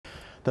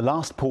The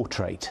last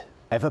portrait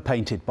ever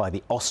painted by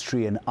the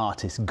Austrian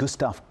artist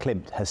Gustav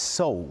Klimt has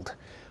sold,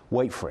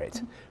 wait for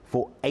it,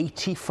 for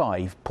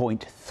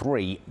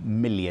 £85.3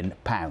 million,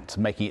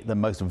 making it the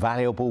most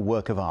valuable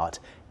work of art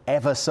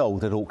ever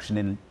sold at auction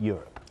in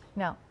Europe.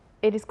 Now,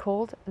 it is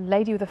called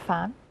Lady with a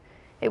Fan.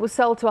 It was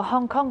sold to a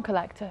Hong Kong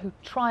collector who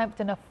triumphed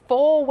in a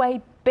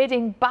four-way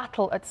bidding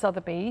battle at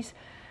Sotheby's.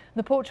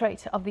 The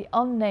portrait of the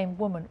unnamed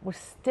woman was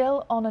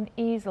still on an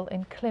easel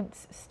in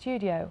Klimt's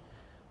studio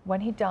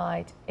when he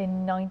died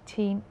in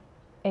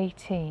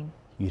 1918.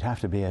 You'd have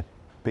to be a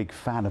big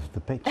fan of the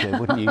picture,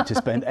 wouldn't you, to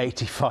spend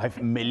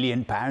 £85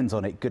 million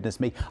on it?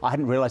 Goodness me. I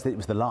hadn't realised that it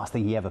was the last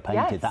thing he ever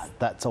painted. Yes.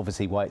 That's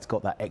obviously why it's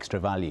got that extra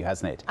value,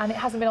 hasn't it? And it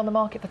hasn't been on the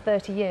market for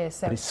 30 years.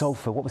 So but it's sold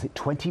for, what was it,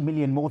 20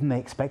 million more than they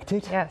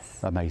expected?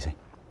 Yes. Amazing.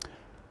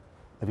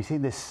 Have you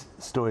seen this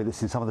story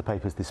that's in some of the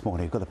papers this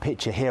morning? We've got a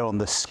picture here on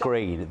the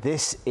screen.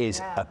 This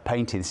is a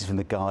painting, this is from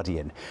The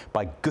Guardian,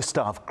 by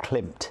Gustav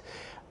Klimt.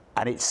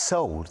 And it's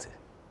sold,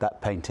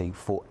 that painting,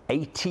 for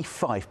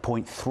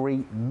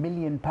 £85.3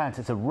 million.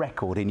 It's a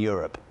record in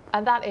Europe.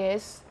 And that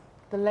is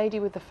The Lady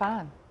with the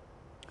Fan.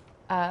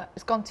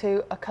 It's gone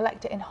to a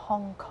collector in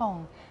Hong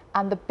Kong.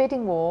 And the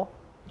bidding war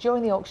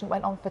during the auction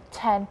went on for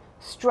 10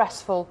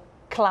 stressful,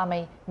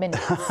 clammy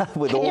minutes.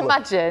 With Can all you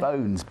imagine? The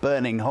bones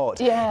burning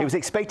hot. Yeah. It was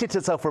expected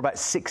to sell for about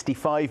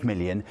 65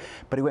 million,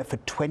 but it went for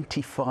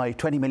 20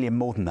 million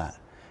more than that.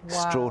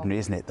 Wow. Extraordinary,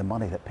 isn't it? The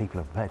money that people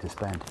are prepared to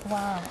spend.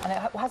 Wow, and it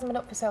hasn't been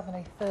up for sale for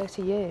nearly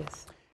 30 years.